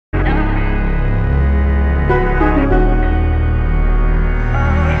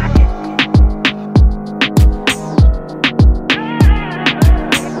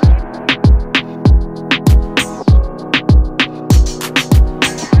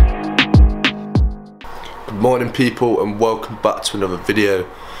morning people, and welcome back to another video.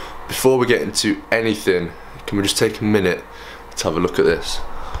 Before we get into anything, can we just take a minute to have a look at this?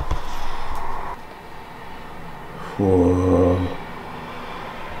 Whoa,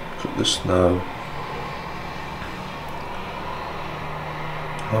 look at the snow.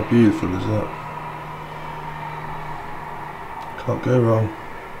 How beautiful is that? Can't go wrong.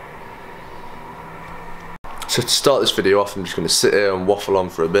 So to start this video off, I'm just going to sit here and waffle on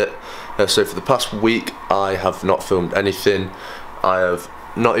for a bit. So for the past week I have not filmed anything. I have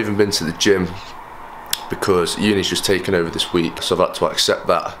not even been to the gym because uni's just taken over this week, so I've had to accept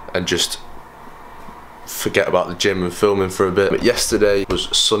that and just forget about the gym and filming for a bit. But yesterday was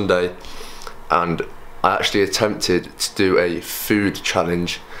Sunday and I actually attempted to do a food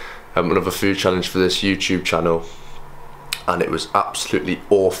challenge, another food challenge for this YouTube channel, and it was absolutely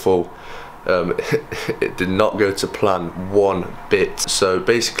awful. It did not go to plan one bit. So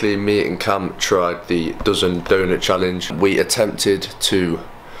basically me and Cam tried the dozen donut challenge. We attempted to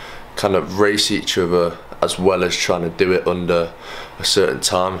kind of race each other as well as trying to do it under a certain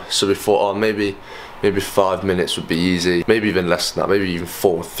time. So we thought, oh, maybe 5 minutes would be easy, maybe even less than that, maybe even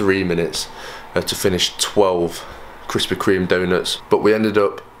 3 minutes to finish 12 Krispy Kreme donuts. But we ended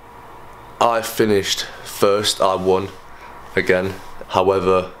up, I finished first, I won again.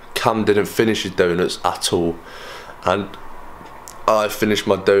 However, Cam didn't finish his donuts at all, and I finished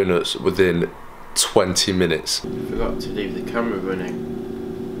my donuts within 20 minutes. Forgot to leave the camera running.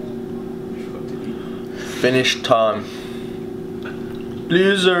 Finish time.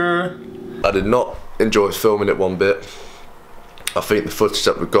 Loser. I did not enjoy filming it one bit. I think the footage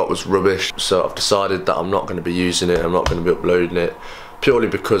that we got was rubbish, so I've decided that I'm not going to be using it, I'm not going to be uploading it, purely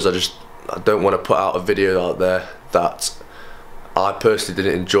because I don't want to put out a video out there that I personally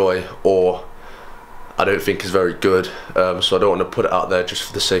didn't enjoy or I don't think is very good, so I don't want to put it out there just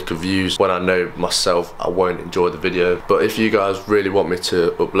for the sake of views when I know myself I won't enjoy the video. But if you guys really want me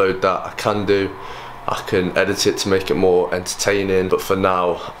to upload that, I can do. I can edit it to make it more entertaining, but for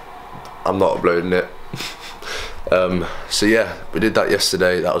now I'm not uploading it. So yeah, we did that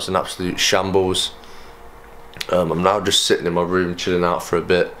yesterday. That was an absolute shambles. I'm now just sitting in my room chilling out for a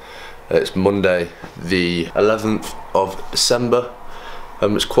bit. It's Monday the 11th of December.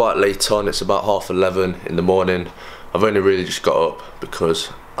 It's quite late on, it's about 11:30 in the morning. I've only really just got up because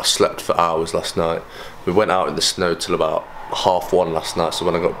I slept for hours last night. We went out in the snow till about 1:30 last night, so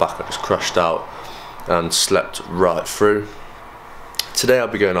when I got back I just crashed out and slept right through. Today I'll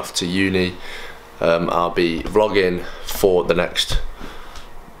be going off to uni. I'll be vlogging for the next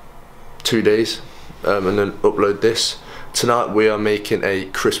 2 days and then upload this. Tonight we are making a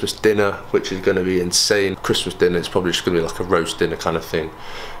Christmas dinner, which is going to be insane. Christmas dinner, it's probably just going to be like a roast dinner kind of thing.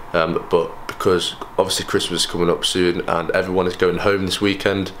 But because obviously Christmas is coming up soon and everyone is going home this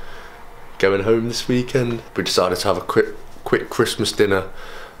weekend, we decided to have a quick Christmas dinner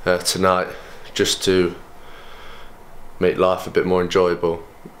tonight, just to make life a bit more enjoyable.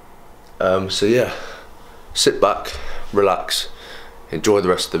 So yeah, sit back, relax, enjoy the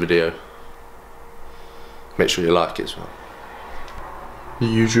rest of the video. Make sure you like it as well. The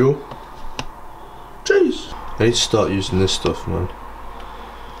usual. Jeez. I need to start using this stuff, man.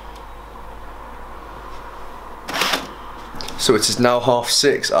 So it is now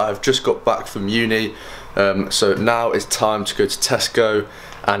 6:30. I've just got back from uni. So now it's time to go to Tesco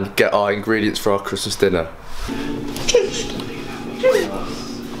and get our ingredients for our Christmas dinner.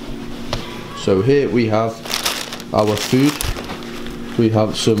 So here we have our food. We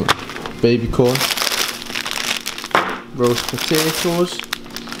have some baby corn, roast potatoes,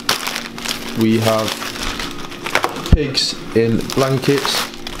 we have pigs in blankets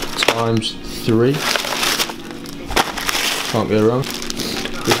 ×3, can't go wrong.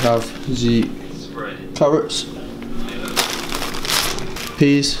 We have the carrots,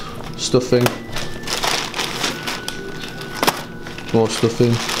 peas, stuffing, more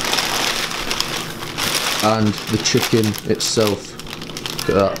stuffing, and the chicken itself. Look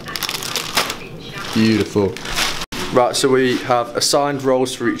at that, beautiful. Right, so we have assigned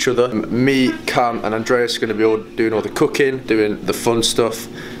roles for each other. Me, Cam and Andreas are going to be all doing all the cooking, doing the fun stuff.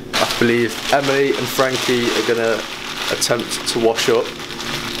 I believe Emily and Frankie are going to attempt to wash up.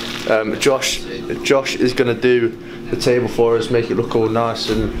 Josh is going to do the table for us, make it look all nice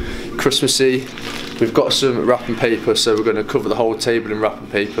and Christmassy. We've got some wrapping paper, so we're going to cover the whole table in wrapping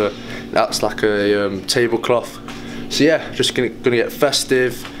paper. That's like a tablecloth. So yeah, just going to get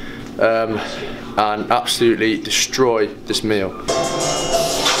festive. And absolutely destroy this meal.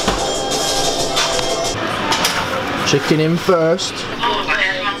 Chicken in first.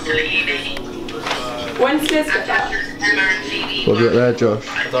 Wednesday's got that. What have you got there, Josh? I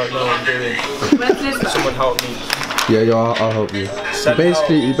don't know what I'm doing. Someone help me. Yeah, I'll help you.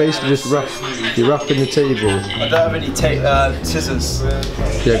 You basically just you're wrapping the table. I don't have any scissors.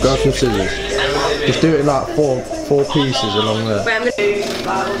 Yeah, grab some scissors. Just do it in like four pieces along there. Wait, I'm gonna do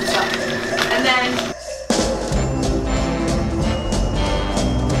and then.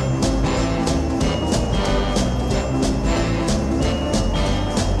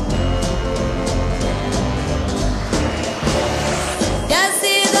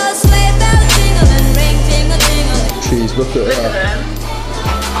 Jeez, look at that.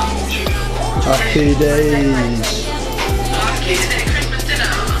 Happy days.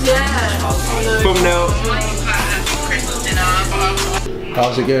 Yeah. Thumbnail.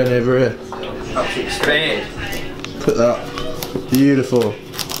 How's it going over here? Absolutely straight. Put that. Beautiful.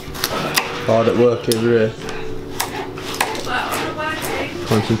 Hard at work over here.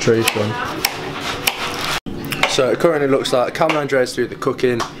 Concentration. So it currently looks like Cam and Andrea's doing the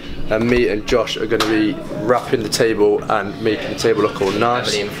cooking, and me and Josh are going to be wrapping the table and making the table look all nice.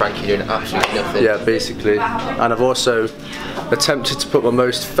 Emily and Frankie doing absolutely nothing. Yeah, basically. And I've also attempted to put my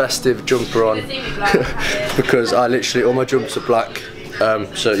most festive jumper on because I literally, all my jumpers are black.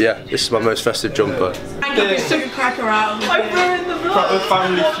 So yeah, this is my most festive jumper. Sugar cracker out. I ruined the vlog. Proper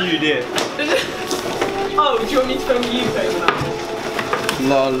family feud here. Oh, do you want me to film you playing that?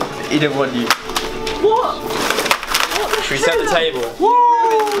 Lol, he didn't want you. What? Should we set the table?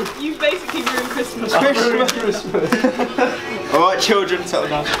 You've basically ruined Christmas. Alright children, settle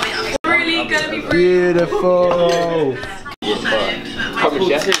down. Really gonna be Beautiful. Come,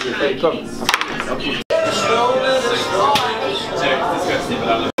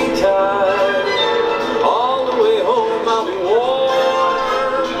 All the way home I'll be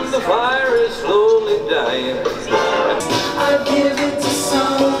warm. The fire is slowly dying. I give it to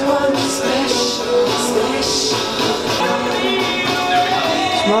someone special.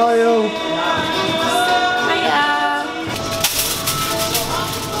 Smile.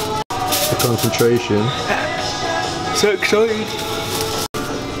 The concentration. So excited.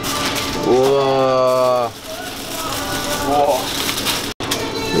 Whoa. Whoa.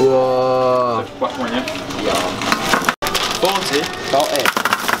 Whoa. Whack one, yeah? 40? Got it.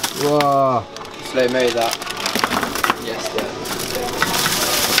 Whoa. Slow mo that. Yes, yeah.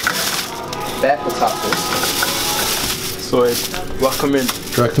 Bare potatoes. Sorry. Whack them in. Do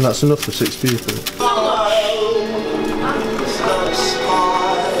you reckon that's enough for 6 people?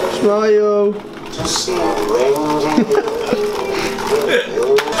 Smile.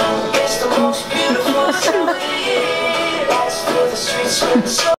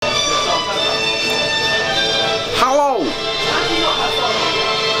 Hello!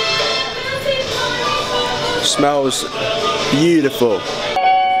 Smells beautiful.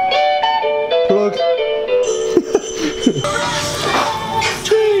 Plug.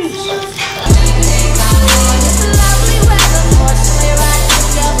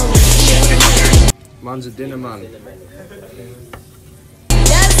 Man's a dinner man.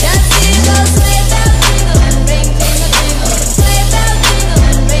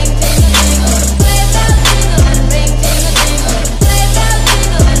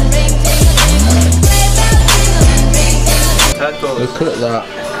 Look at that.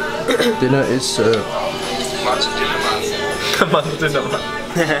 Dinner is served. Man's a dinner man. Man's a dinner man.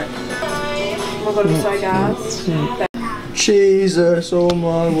 Oh my god, I'm so gassed. Jesus, oh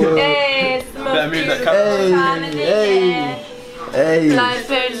my word. Hey, it's the Better move that camera. Hey. Life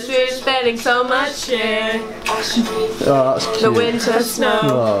is spending so much here. Oh, that's cute. The winter snow.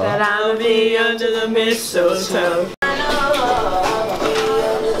 Oh. That I'll be under the mistletoe.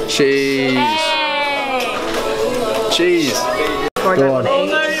 Cheese. Hey! Cheese. Go on. Oh,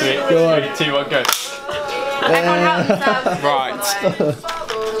 no. Go on. 3, 2, 1, go. Everyone help themselves. Right.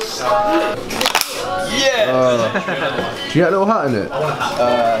 Yeah. Do you get a little hat in it?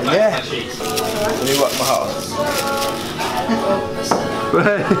 Yeah. Let me work my hat on. I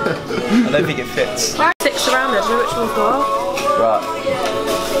don't think it fits. 6 around there, do you know which one's what? Right.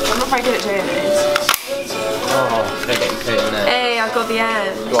 I'm not very good at doing this. Oh, don't get your coat in there. Hey, I got the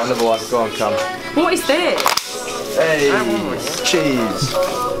end. Go on, another one. Go on, Cam. What is this? Hey. Cheese.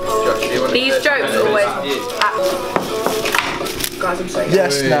 Josh, do you want These to jokes are always. Guys, I'm so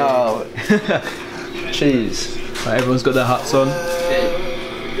Yes, now. Cheese. Right, everyone's got their hats on.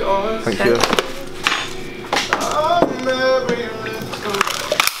 Thank you.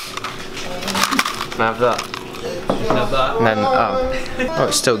 Can I have that? Have that. And then, oh,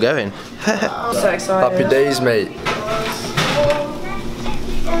 it's still going. so excited. Happy days, mate.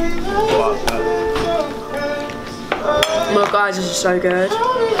 Well, guys, this is so good.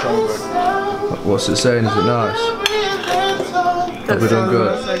 What's it saying? Is it nice? Have we done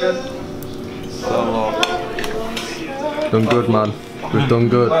good? So good. Done good, man. We've done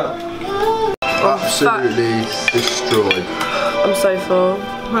good. Absolutely destroyed. I'm so full. I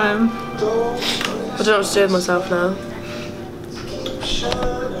Home. don't know what to do with myself now.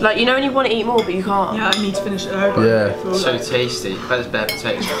 Like, you know when you want to eat more but you can't? Yeah, I need to finish it over. Yeah. So tasty. That's bare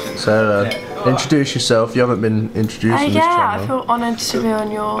potatoes. Sarah, introduce yourself. You haven't been introduced on this Yeah, channel. I feel honoured to be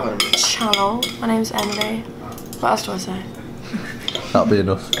on your channel. My name's Emily. What else do I say? That'll be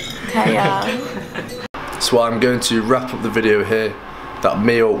enough. Okay, yeah. So I'm going to wrap up the video here. That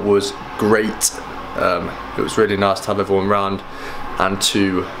meal was great. It was really nice to have everyone around and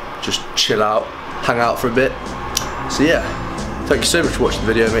to just chill out, hang out for a bit. So yeah, thank you so much for watching the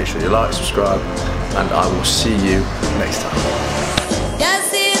video. Make sure you like, subscribe, and I will see you next time.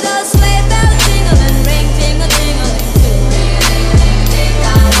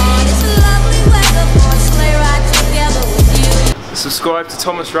 Subscribe to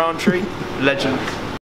Thomas Roundtree, legend.